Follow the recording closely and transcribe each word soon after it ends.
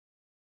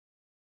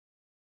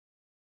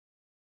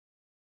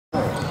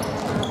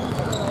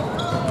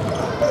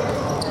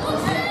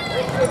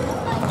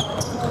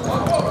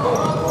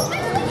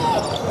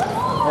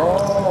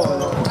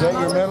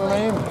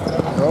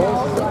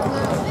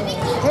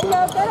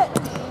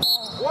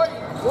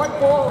White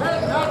ball.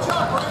 Hey, now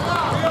Chuck, right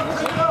now.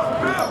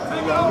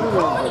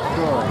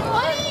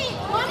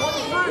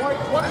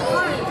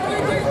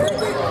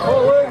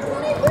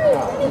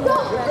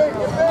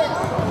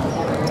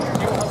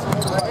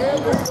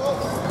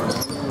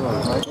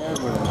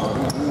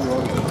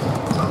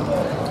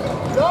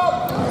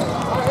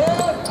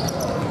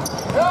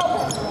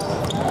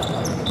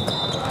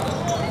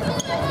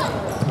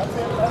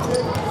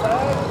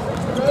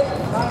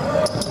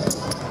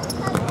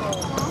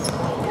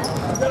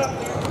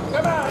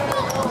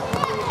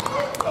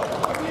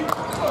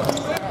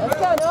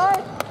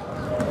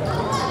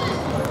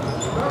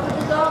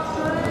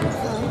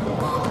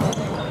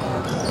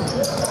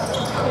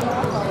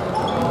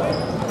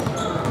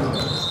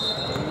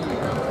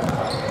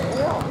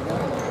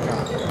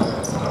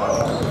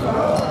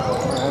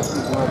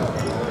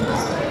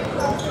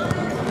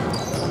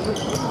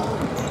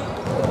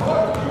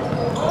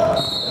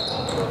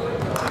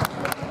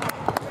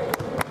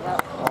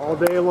 All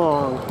day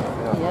long.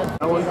 Yep.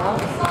 That one?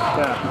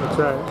 Yeah, that's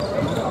right.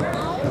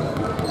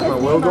 Come on,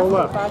 Will, go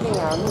left.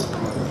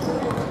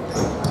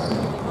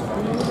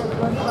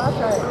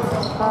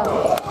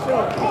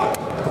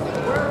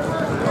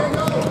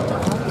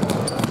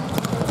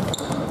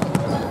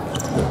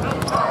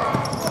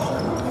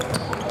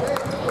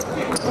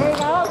 There you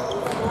go.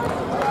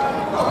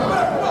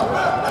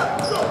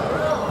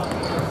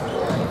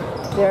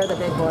 They're the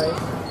big boys.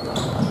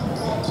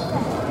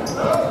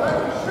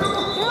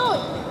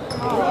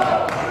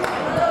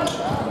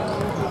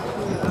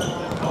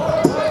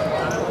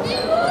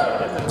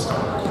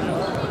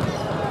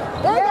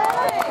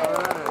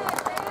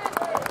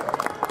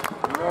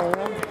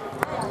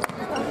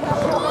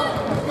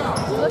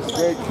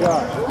 Great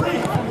shot.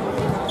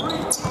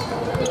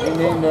 He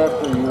named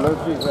after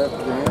Ulysses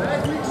after the end.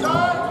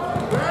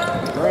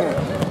 Grant.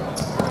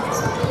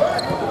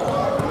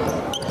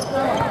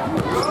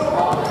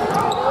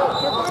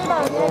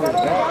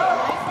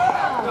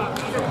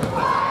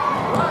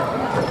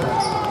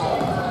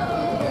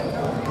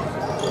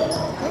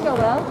 There you go,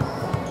 Will.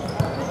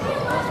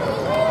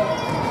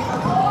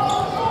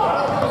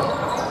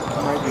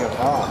 Might be a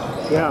foul.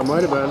 Yeah, it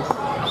might have been.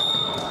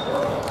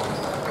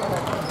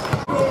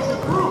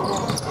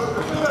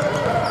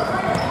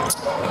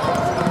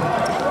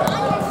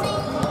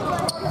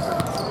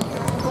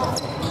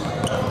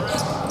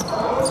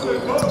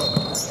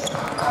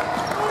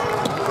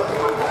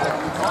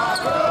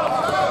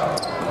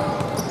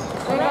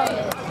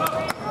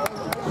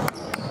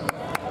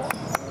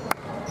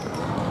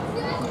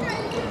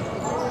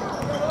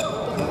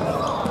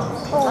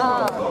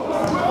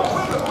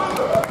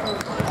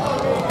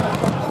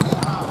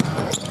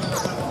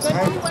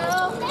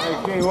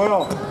 Hey,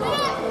 Will.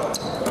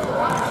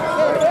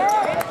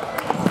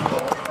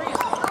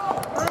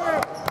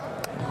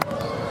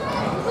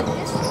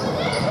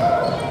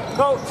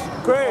 Coach,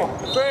 great.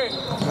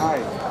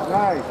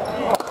 Nice.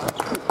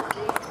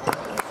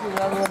 See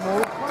that little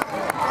move?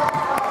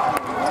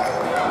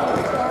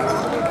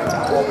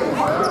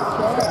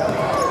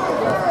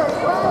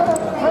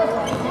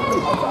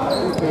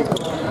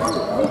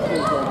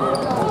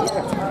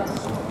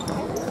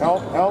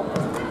 Help.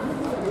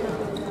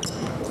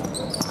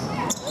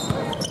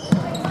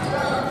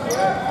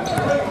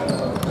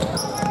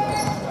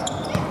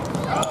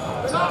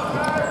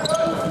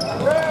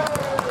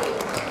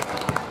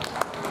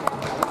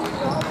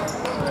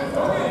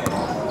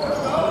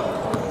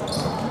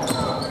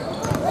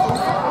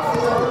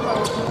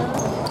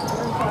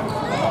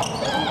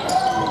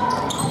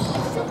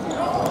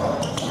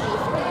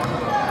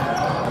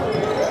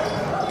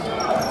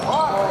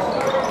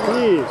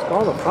 Jeez,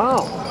 call the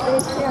foul.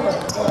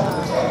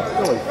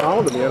 Oh, he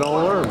fouled him. He had all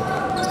arm.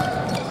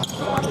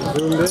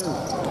 Zoomed in.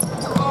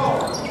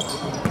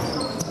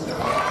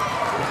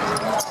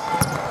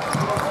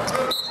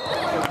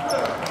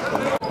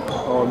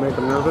 Oh, make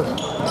him nervous.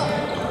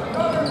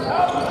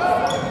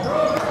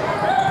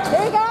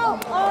 There you go.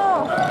 Oh.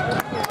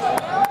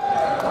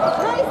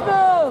 Nice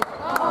move.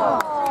 Oh.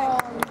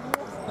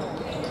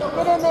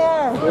 Get in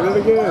there. Get it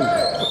again.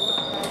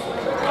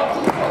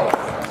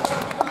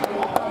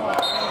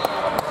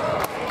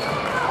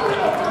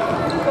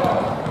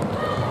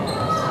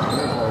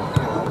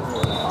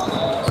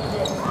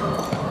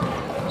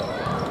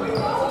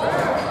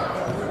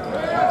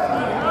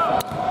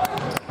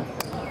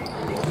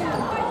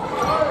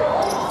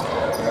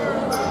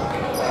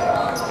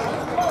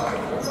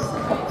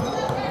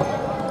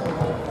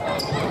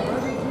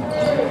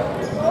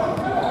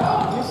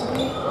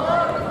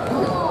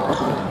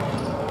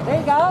 There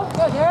you go.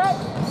 Go, Derek.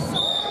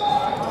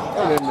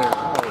 Get in there.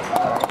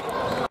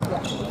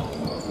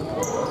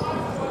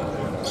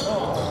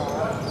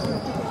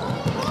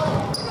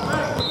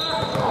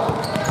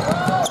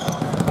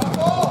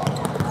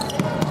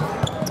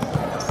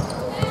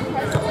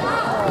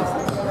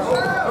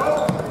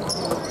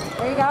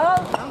 There you go.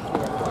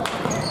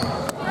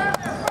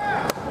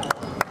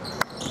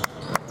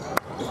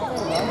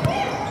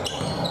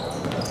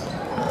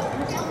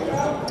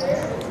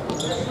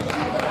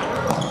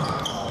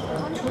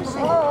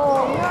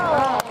 Oh, no.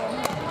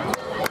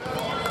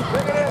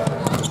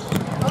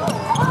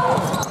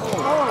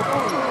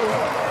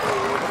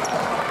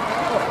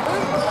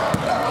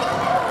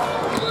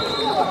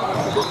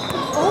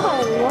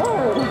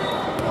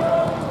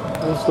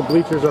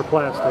 bleachers are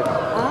plastic.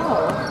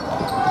 Oh.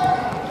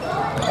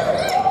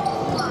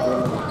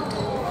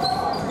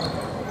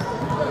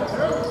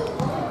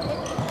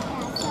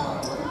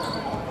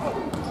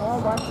 Oh,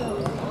 watch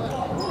it.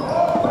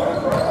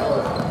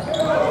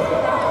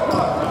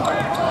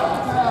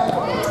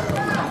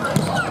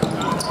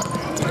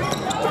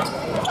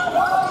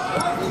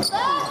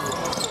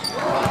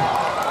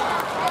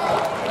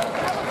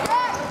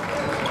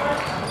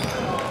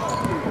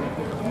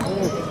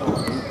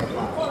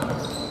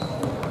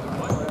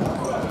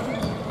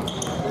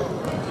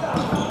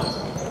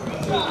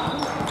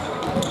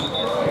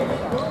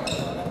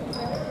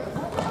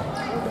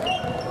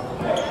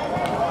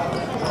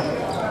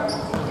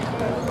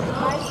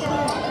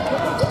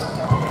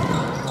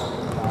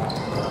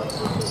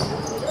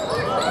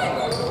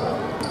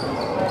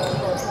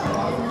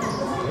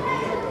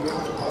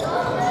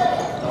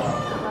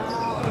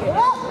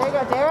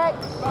 Derek.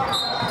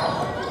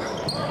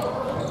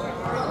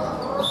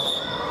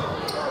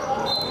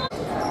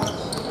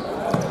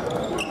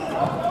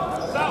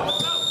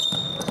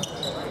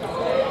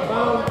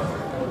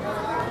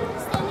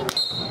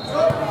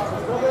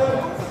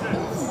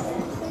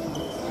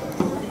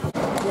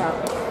 Yeah.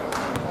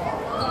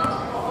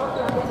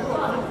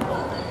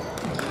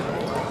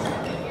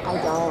 I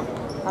don't.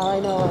 All I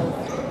know is.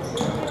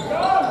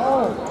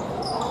 Oh.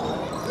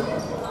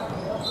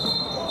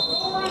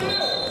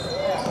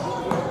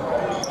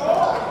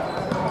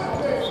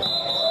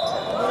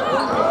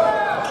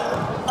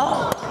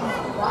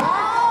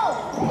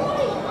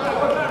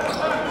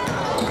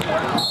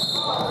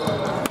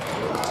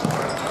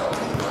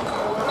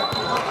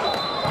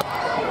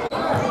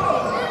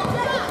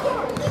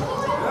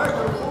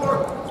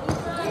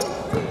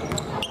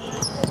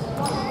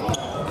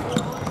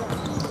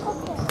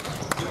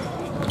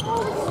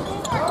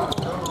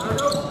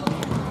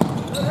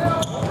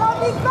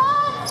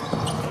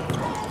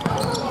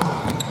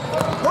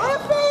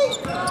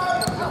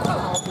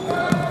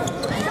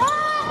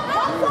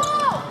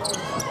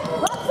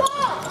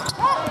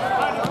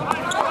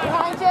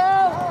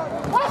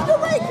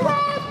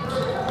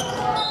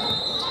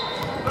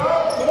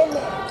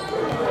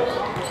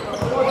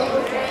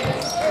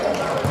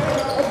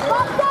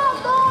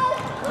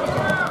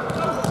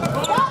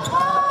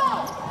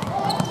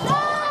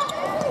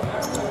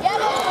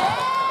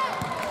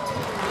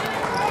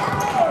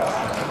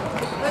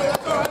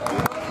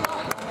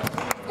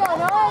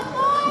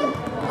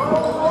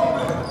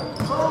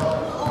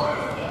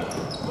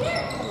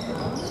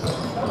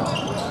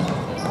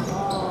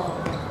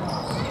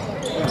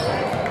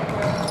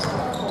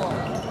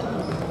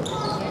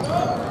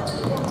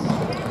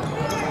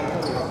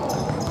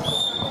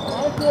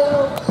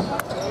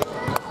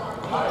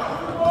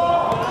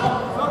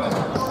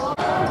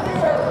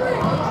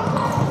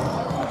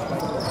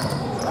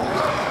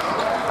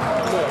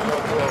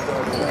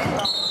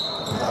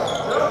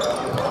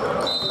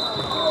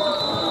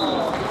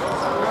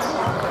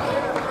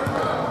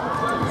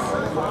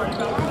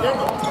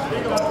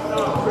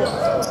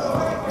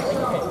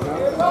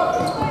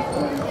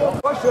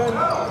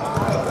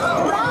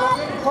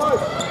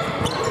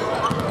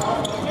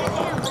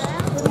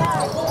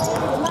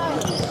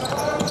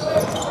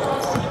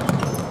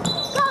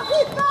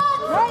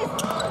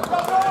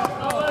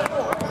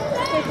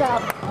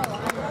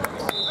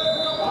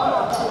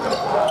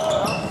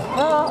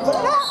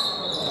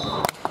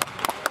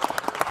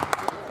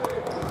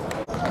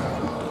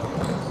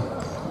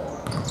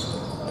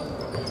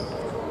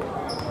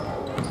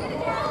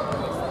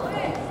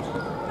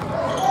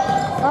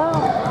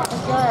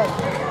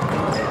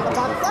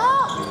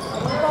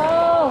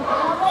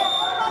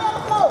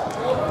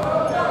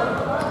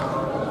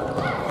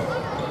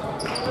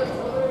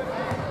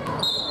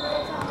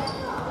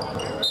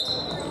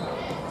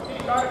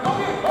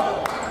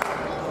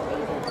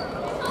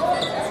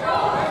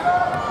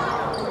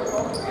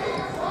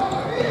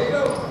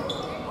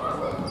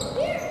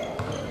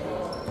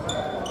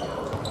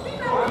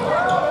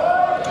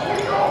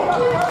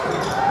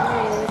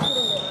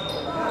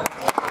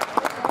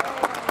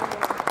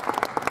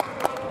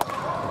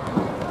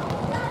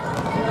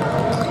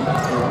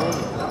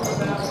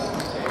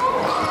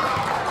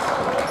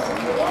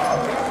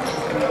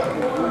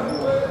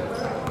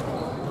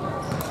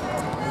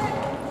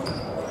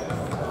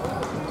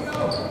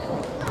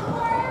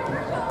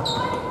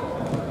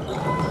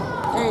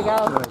 There you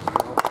go. Nice.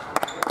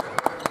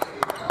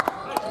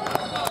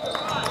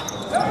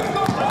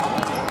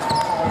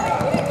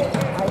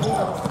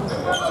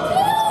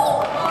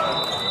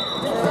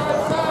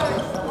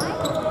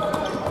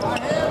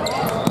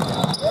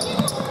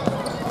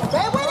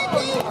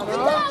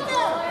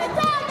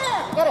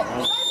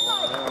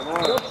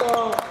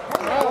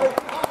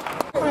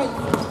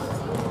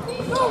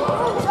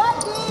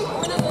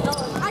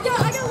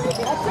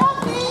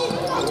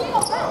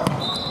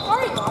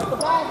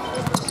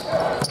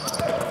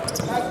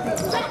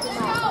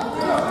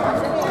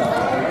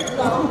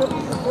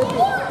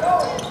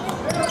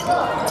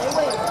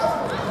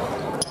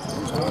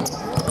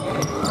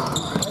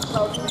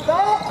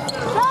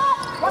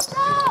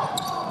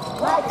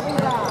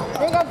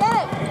 There you go, get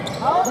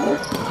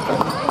it!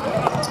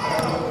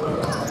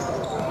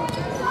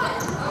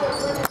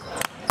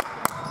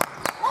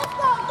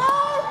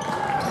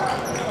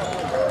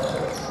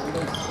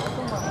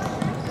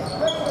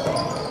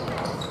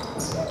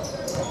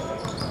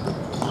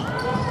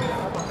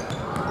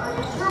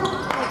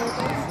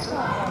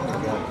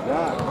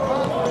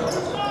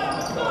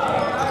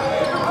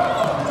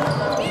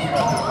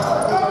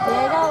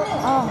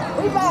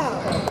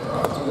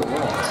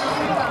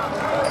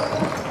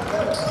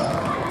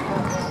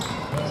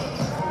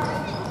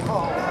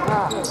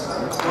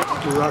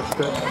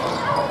 it.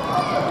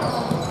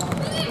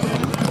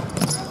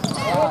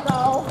 There you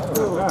go.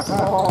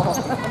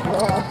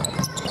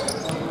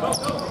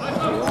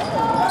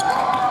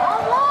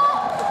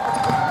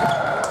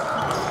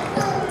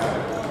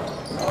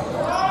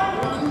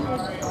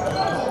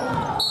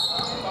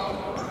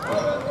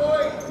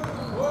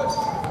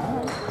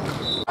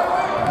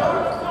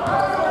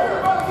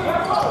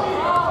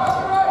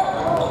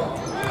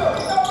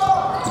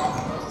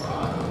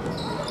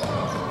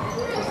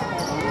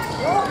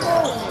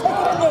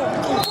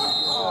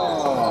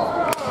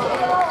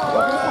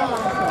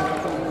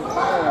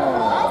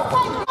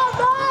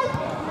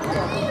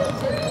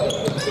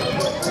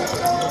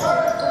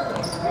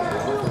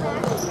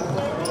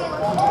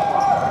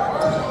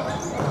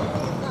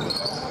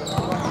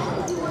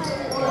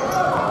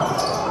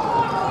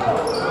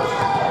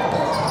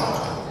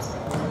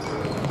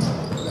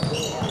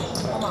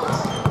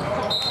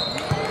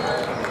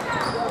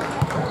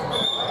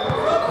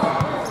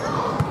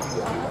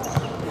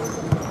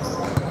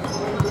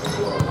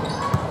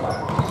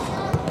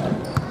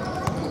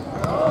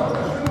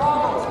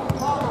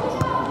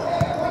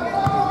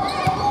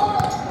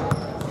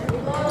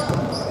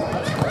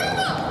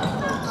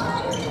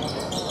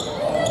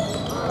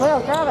 Will,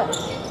 grab it.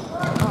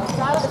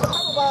 Grab it. It's a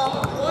couple ball.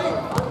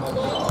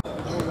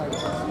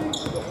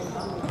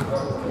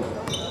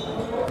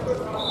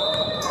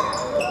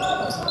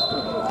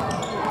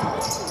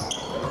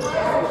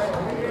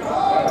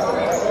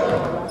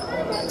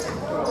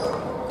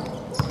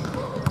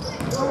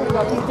 There you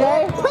go, PJ.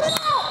 Put it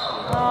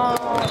out!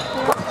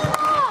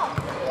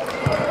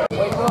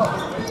 Wake up.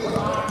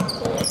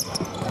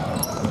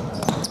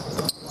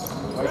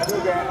 Like two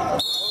guys.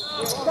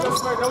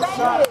 No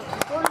shot.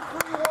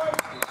 33 white.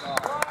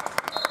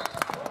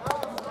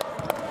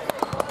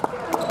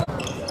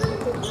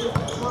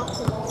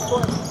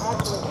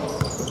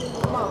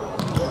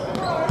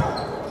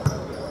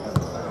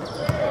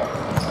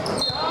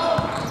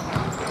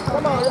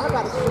 Come on, I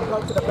gotta go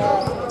to the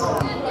bag.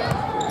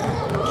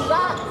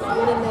 Stop!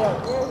 Get in there.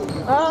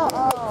 Oh.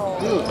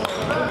 You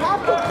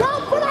have to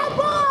jump for that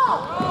ball!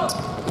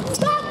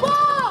 Stop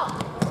ball!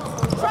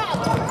 Trap!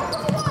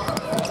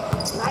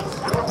 Nice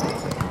shot.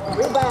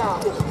 Rebound.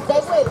 Stay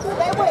with it.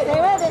 Stay with it. Stay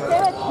with it. Stay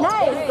with it.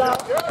 Nice.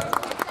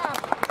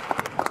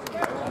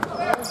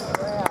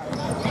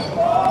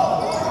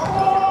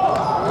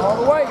 All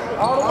the way.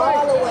 All the way.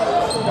 All the way.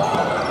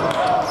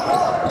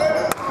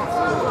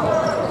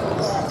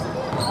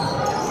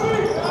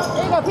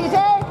 There you go, PJ.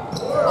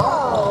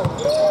 Oh.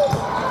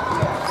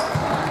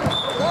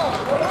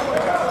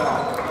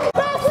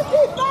 Pass it,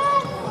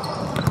 defense.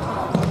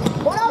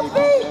 1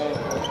 feet.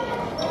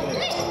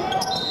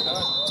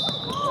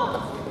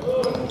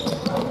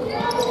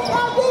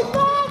 Go,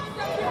 defense.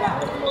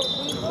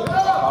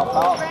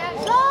 Out.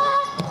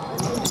 Shot.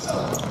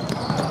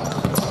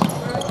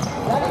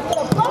 Let me get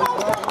a ball on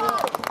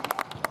somebody.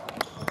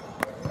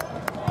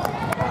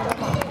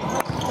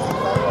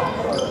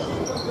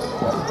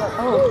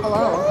 Oh,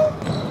 hello.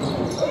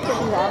 Could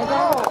do that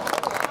again.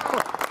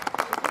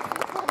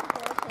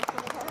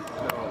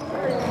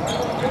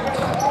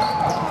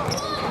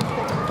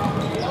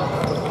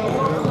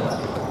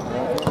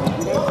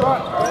 In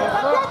front.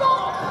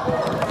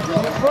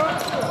 In front.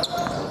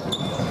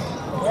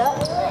 Yep.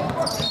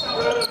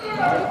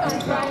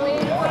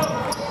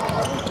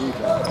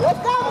 Let's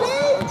go,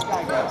 Lee!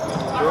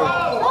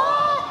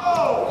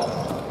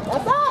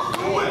 That's up!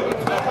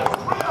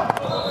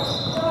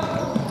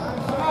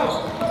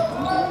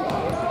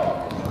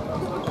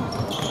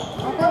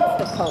 That's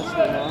the coach,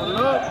 you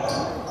know.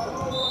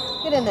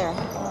 Get in there.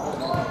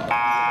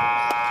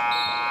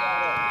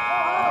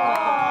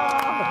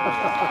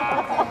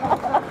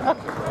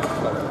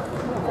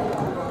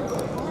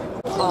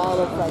 All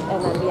looks like,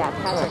 and then yeah,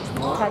 Patrick's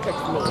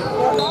me.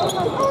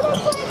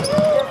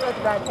 Just with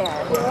red hair.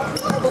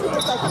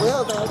 It's like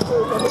Will though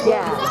too.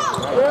 Yeah,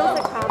 Will's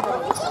a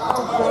comedy.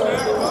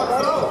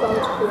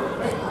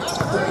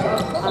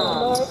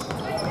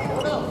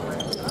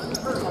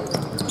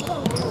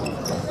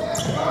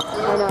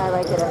 I know, I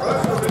like it every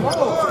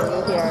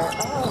here.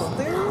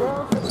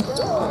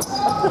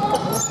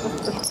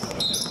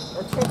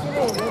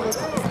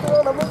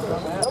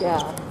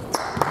 Yeah.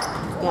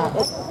 Yeah,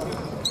 it's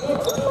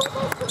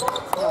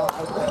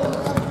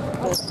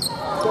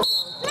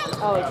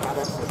always have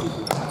it. It's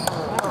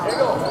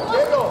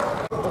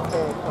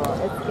very cool.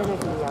 It's gonna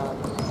be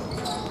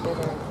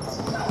bigger.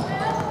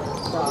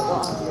 So we'll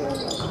all do it.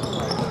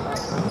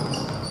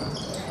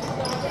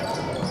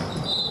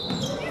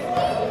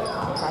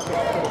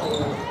 Patrick's gonna be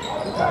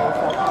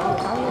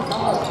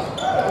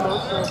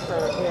emotional for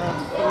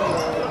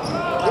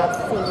last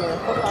senior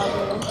football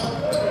game.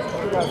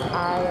 He goes, I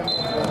am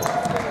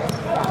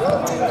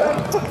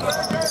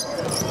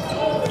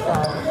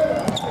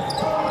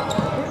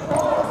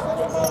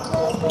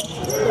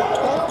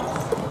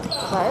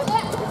What? I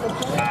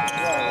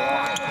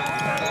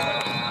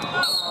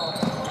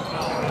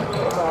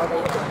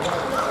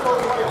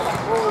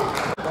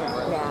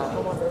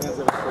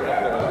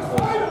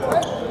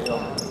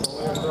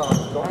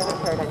haven't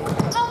heard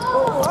anything.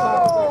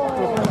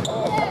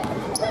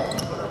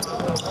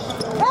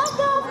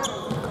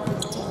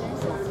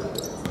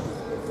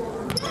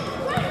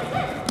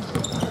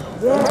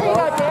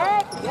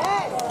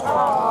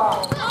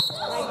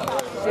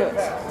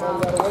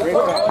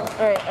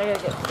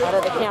 take it out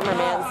of the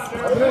cameraman's.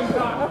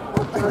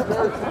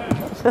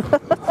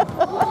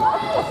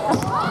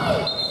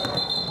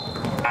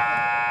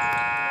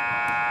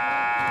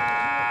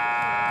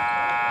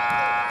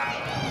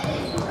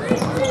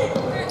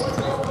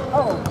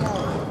 Oh.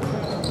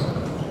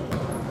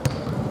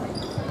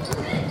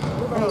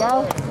 There you go.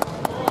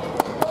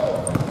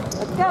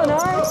 Let's go,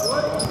 Norris.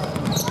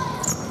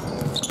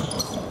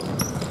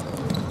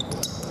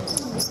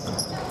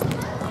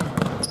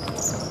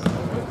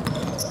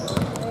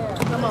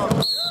 Come on.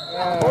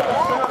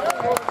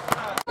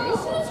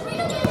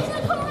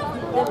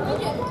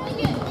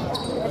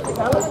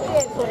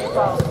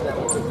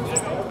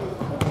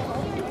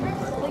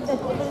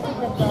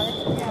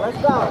 Let's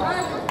go.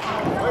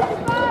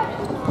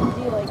 Do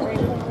you like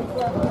racing and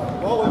stuff?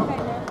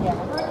 Yeah.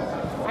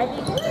 I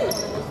think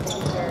it's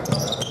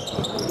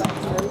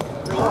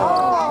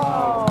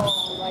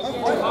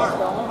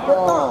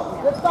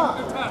good stuff.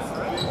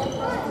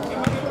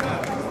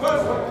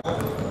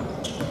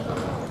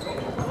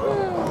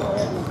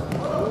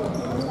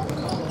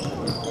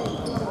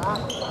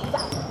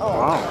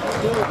 Wow.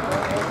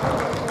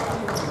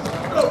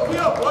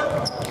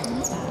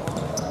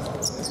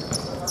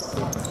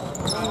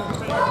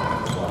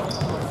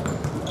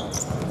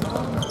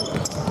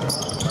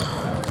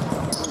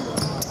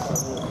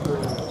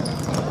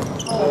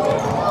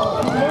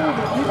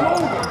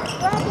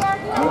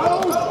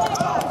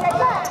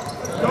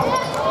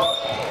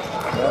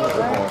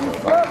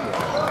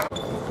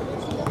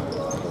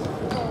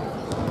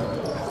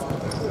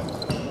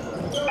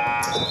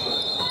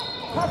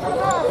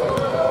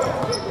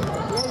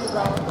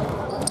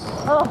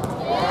 Oh.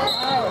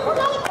 We're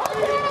going to take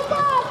it on the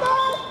ball,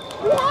 man.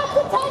 We have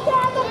to take it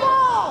on the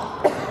ball.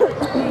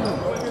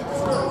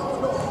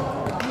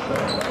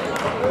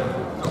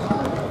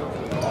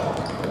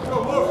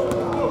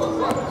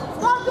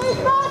 Go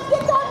defense,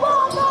 get that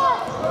ball back.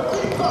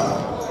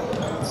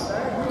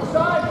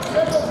 Side,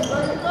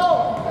 ready to go.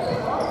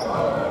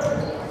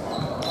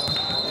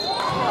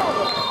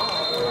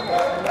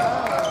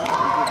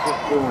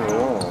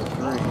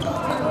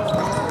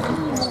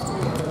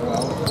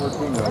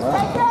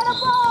 Take care of the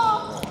ball.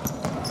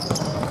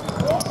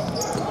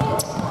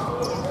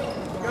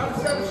 You gotta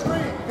set the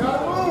street. You gotta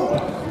move.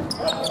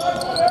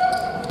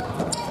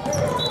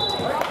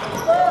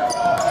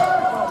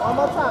 One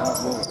more time.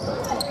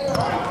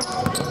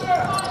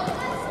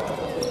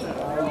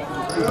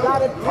 You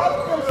gotta take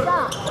the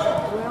shot.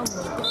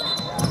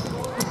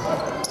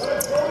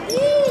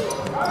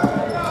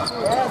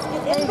 Yes,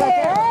 get in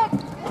there.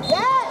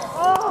 Yes.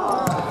 Oh,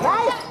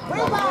 nice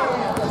rebound.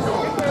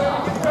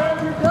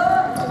 You go!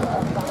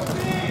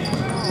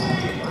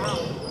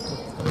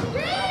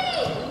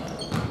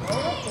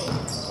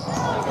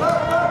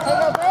 Get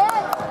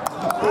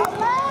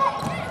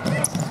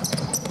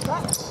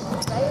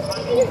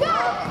in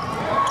there.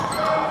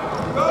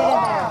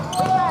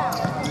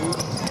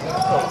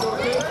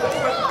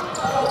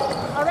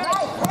 All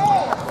right.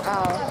 Hey.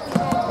 Oh.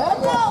 Let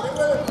him go.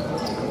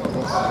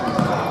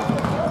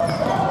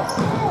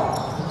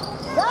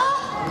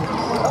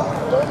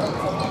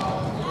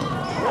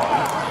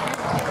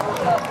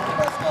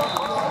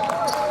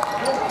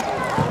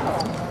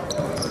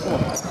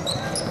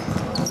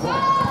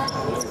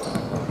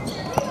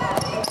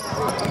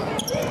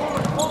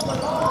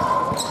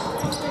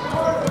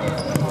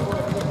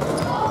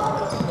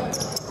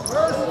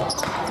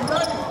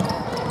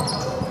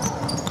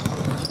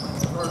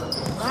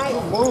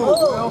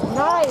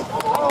 Nice.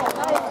 Oh,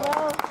 nice,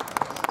 Will.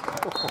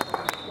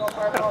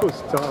 That was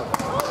tough.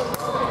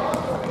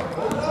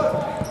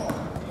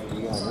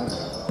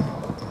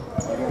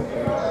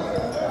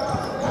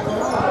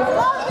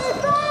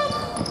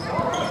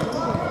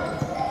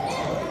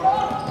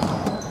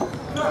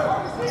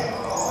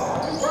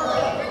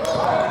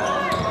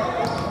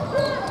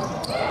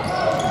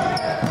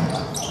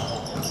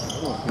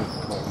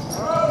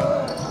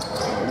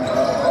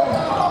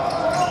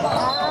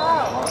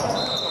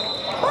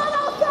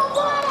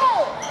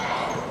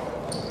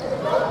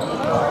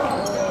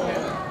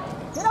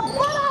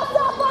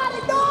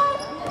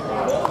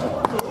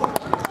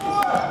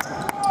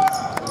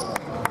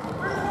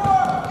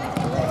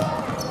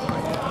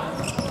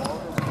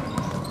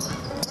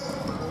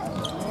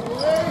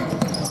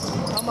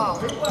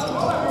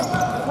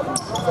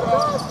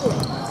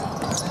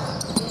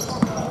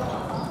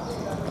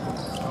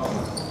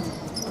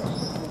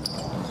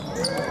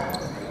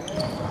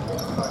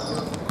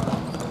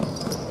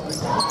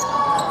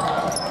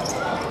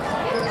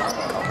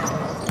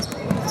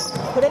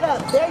 Put it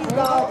up. There you go.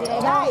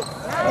 Nice.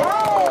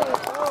 Nice.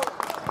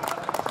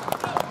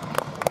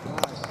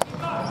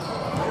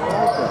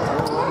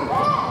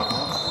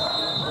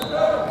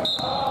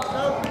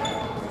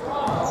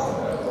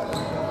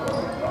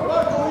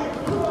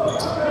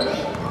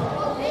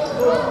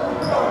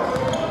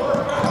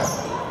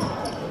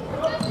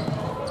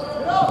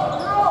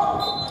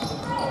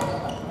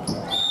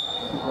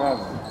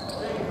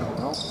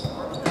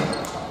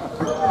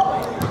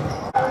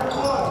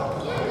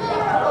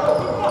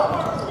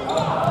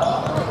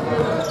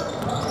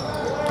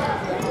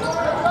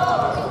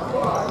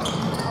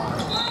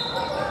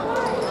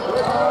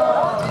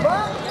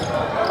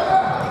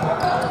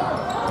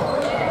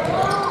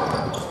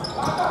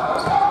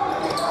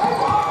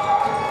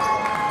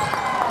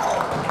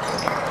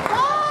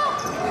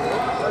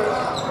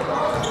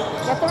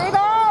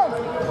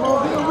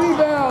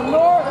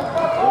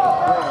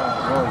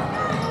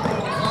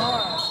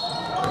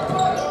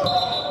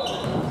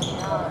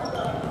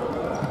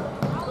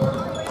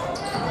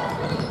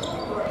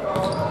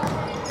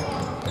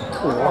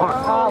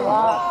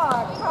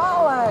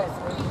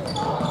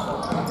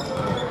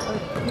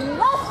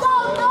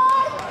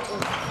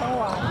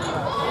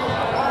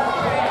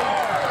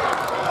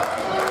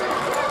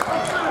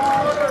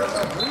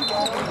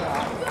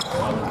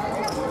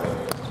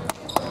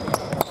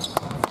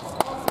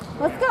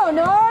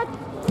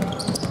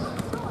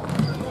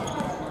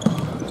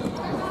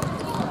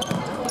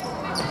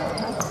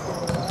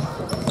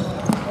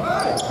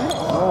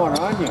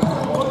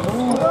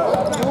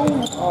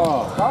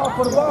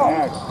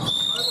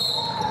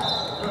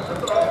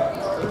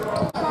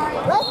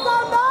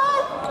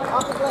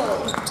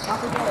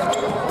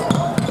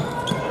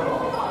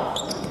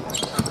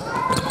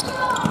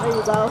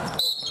 go.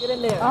 Get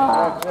in there.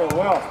 That's it,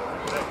 Will.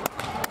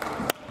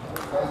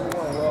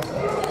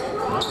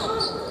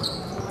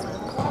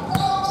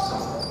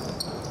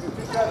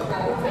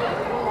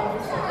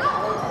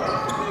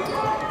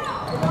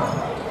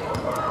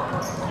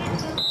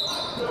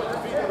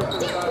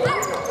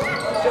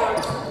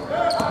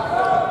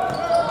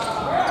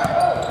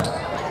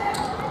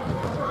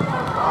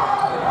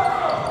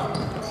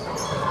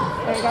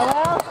 There you go,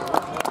 Will.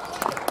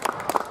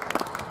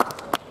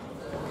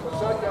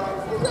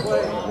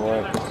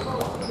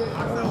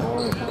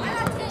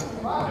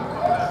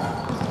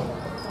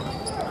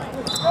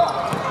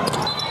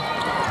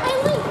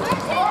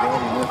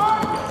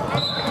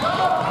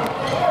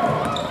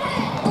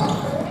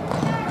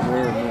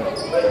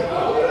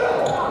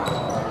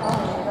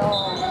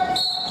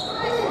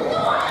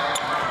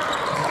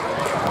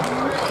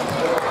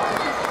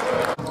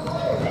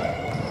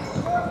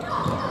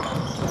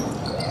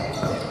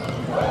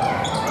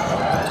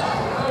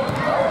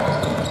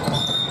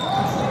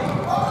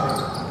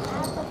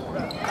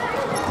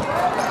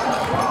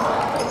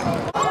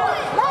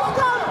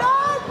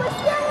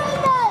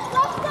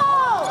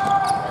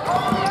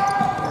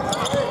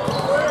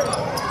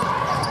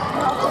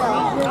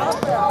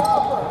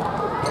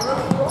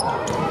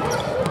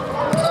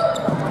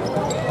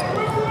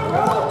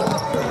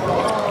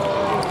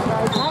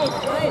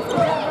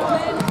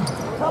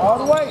 All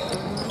the way.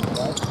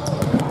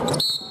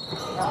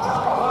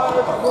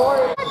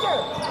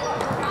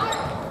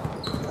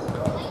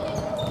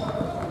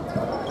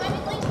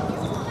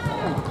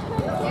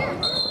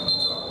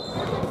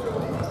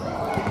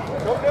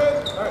 Go good.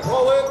 All right,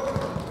 roll in.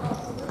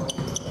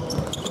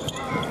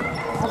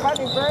 That might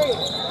be great.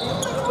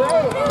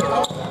 Great.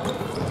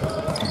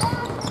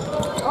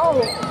 Oh,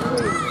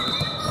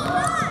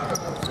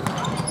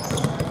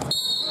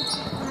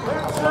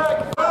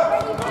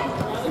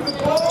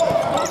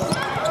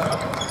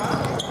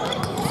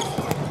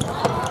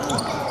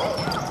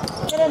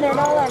 get in there,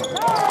 Nolan.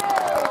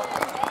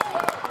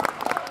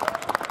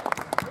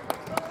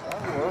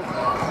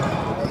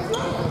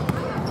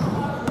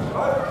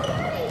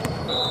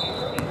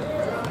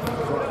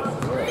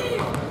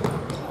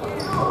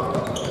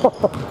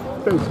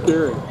 That's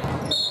scary.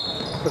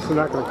 Guess we're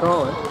not going to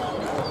call it.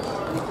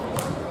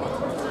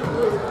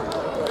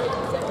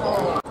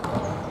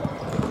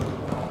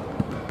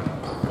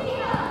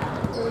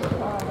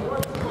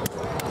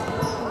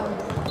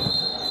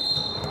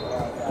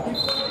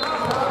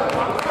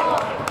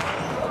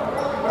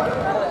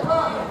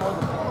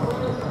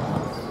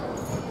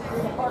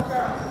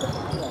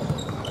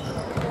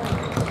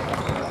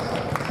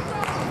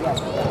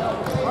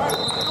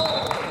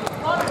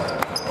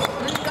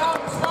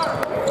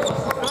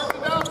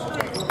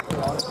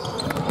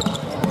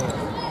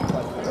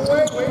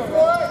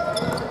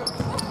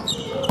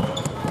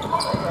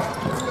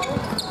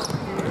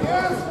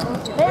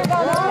 There you go,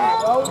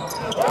 Nolan.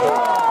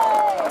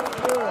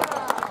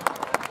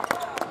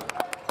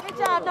 Good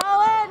job,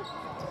 Nolan.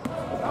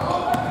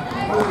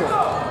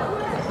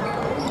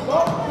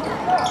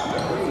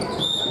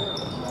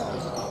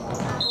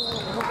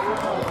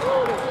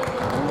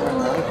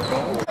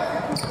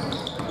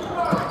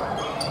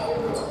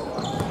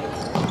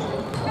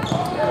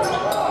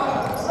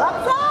 Up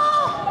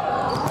top.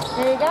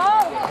 There you go.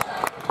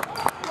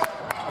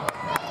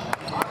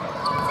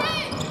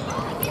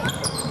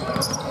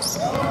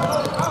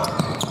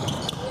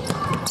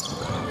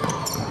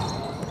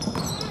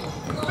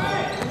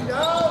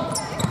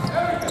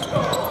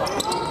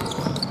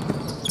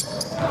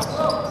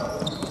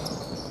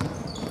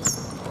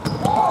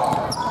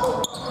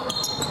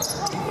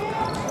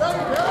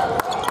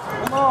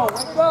 Come on,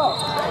 wake up.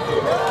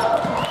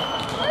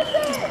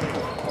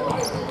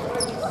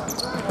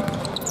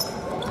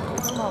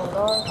 Come on,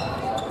 Lord.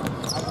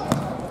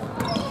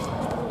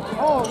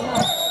 Oh,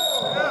 no.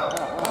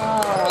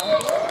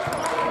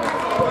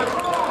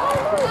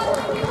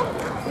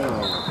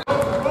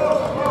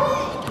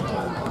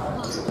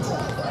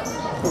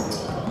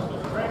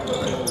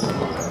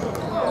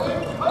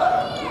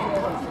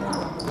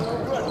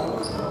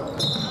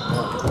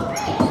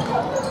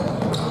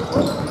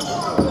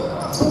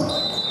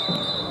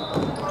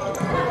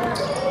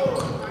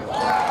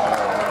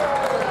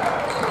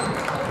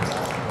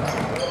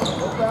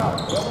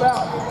 Jump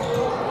out.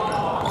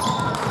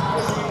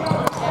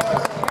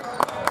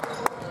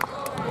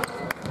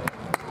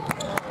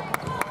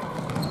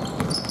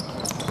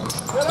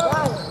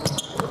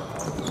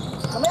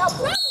 Come out.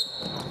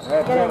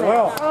 That's Get in it, there.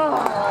 Will.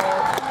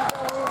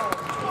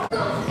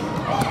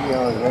 See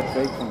how that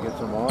fakes and gets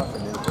them off,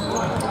 and then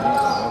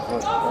that's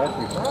what that's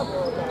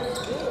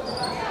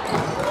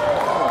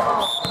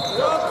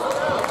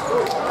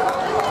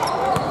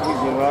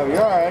easy, Rob.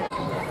 You're all right.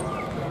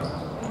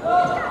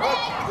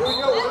 Here we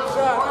go. One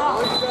shot.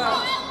 One shot.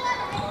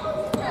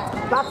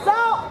 Box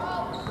out.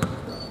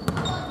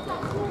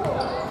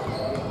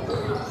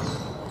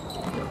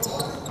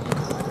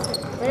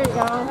 There you go.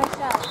 Nice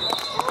shot.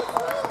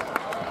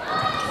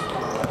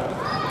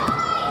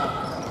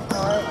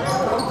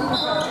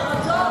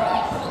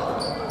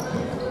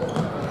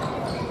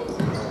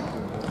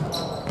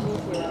 Me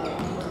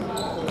too.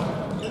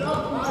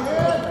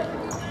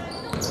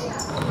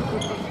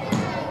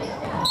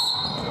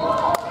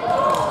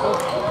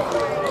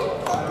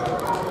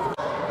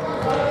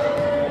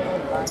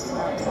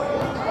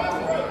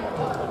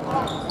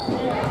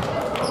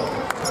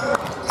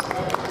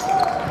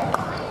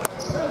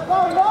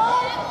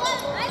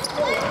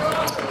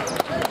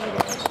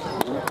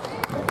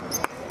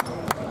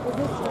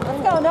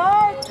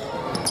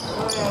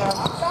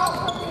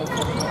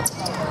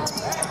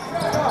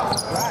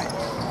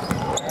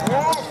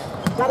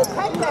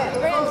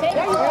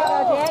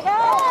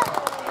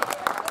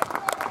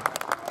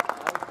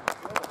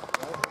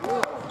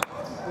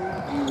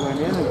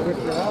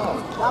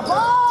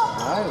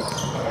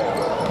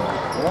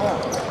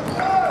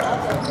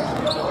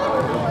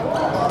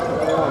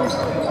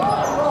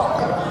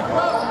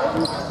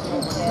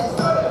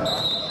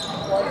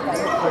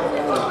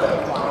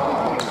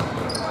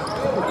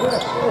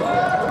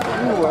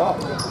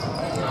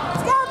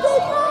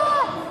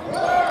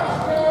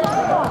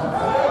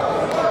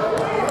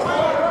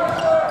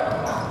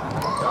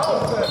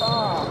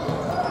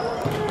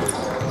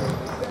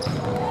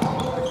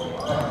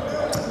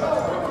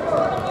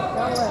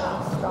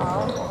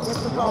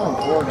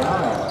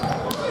 down there.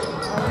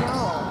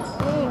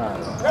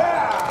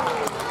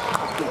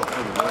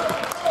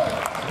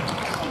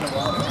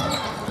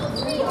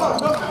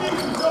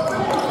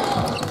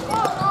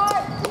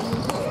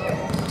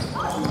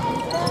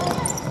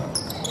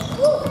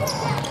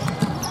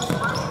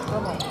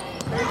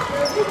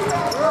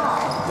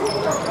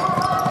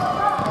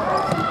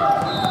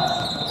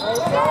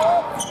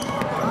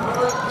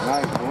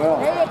 Nice, Will.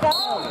 There you go.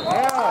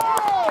 Yeah.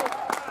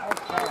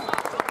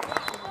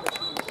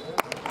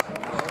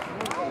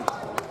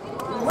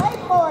 Wait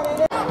for it.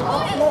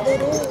 No,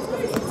 it is.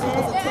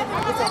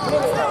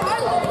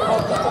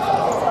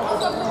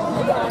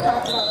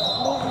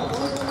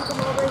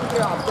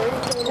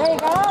 There you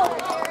go.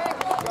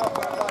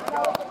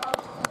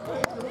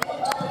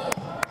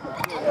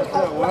 That's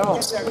it, Will.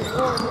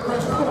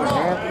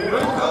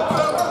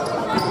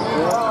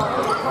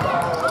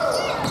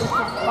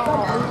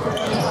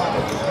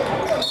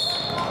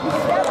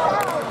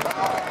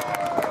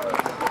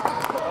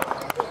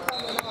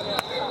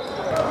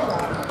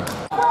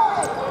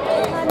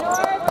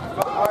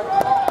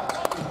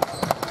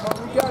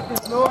 We got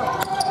this, North.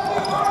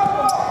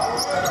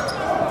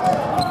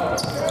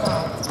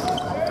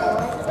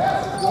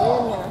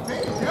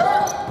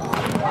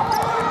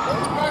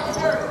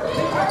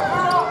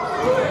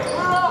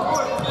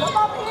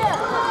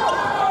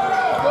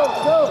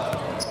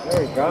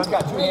 There you go. He's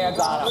got 2 hands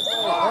on him.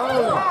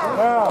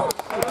 Wow.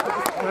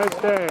 Nice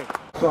thing.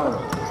 Son.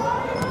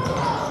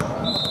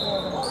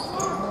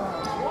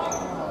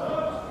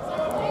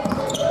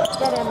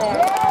 Get in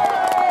there.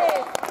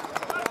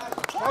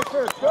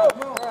 Pressure, go.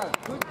 Come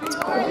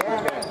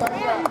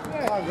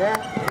on,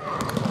 Grant.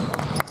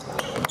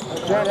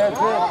 That's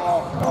it.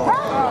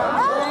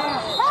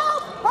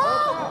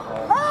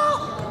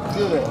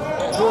 Shoot it.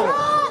 Shoot it.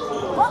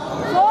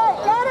 Good,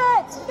 get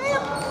it!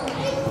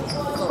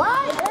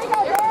 Right, there you go,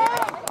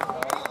 Dan!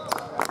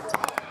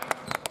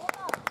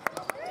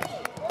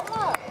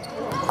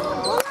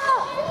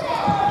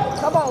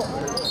 Come on!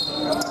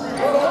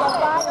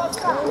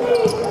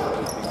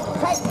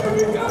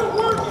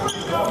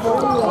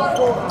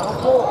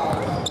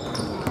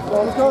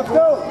 Let's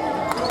go.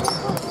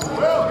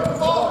 Will, get the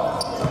ball.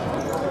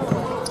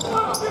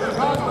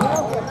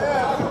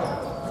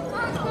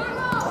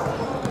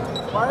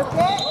 Work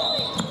it.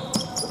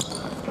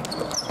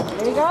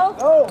 There you go.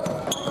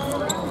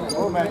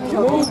 Oh, man. Okay.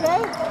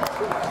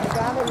 You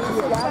got it.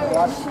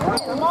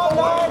 Come on,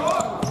 Lord.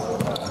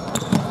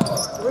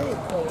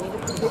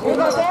 Here you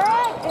go,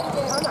 Derek.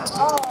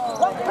 Oh,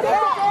 put it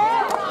back.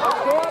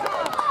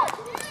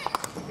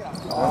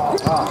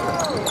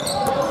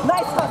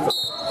 Nice hustle.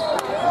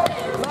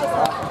 Nice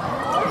hustle.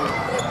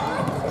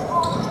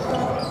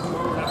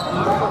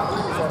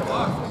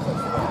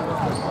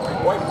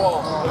 White ball.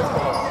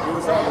 You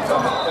was on the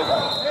top.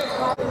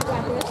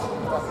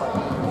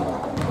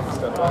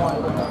 Step on.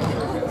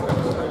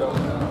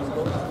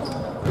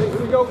 Here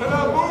we go. Get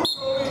up, move.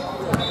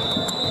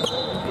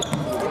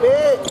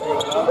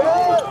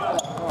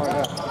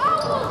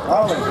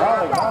 Holly.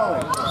 Yeah, that's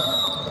it.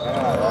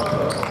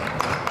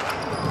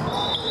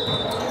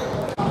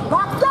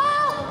 Box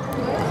out.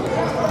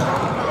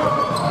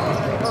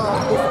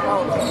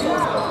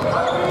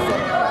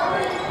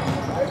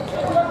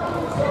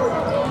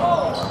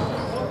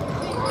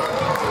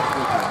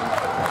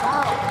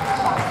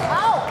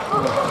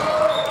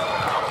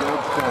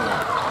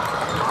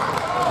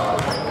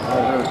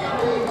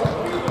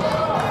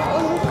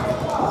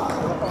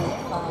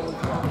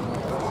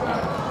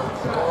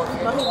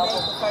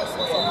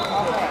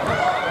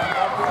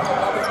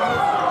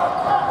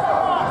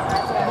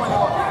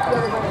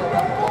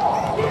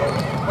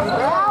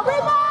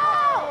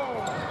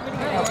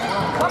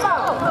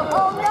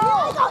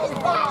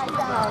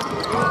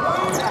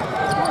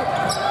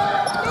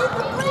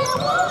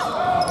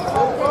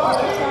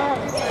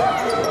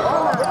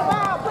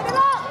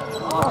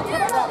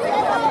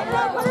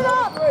 Put it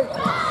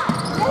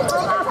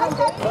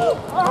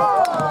up!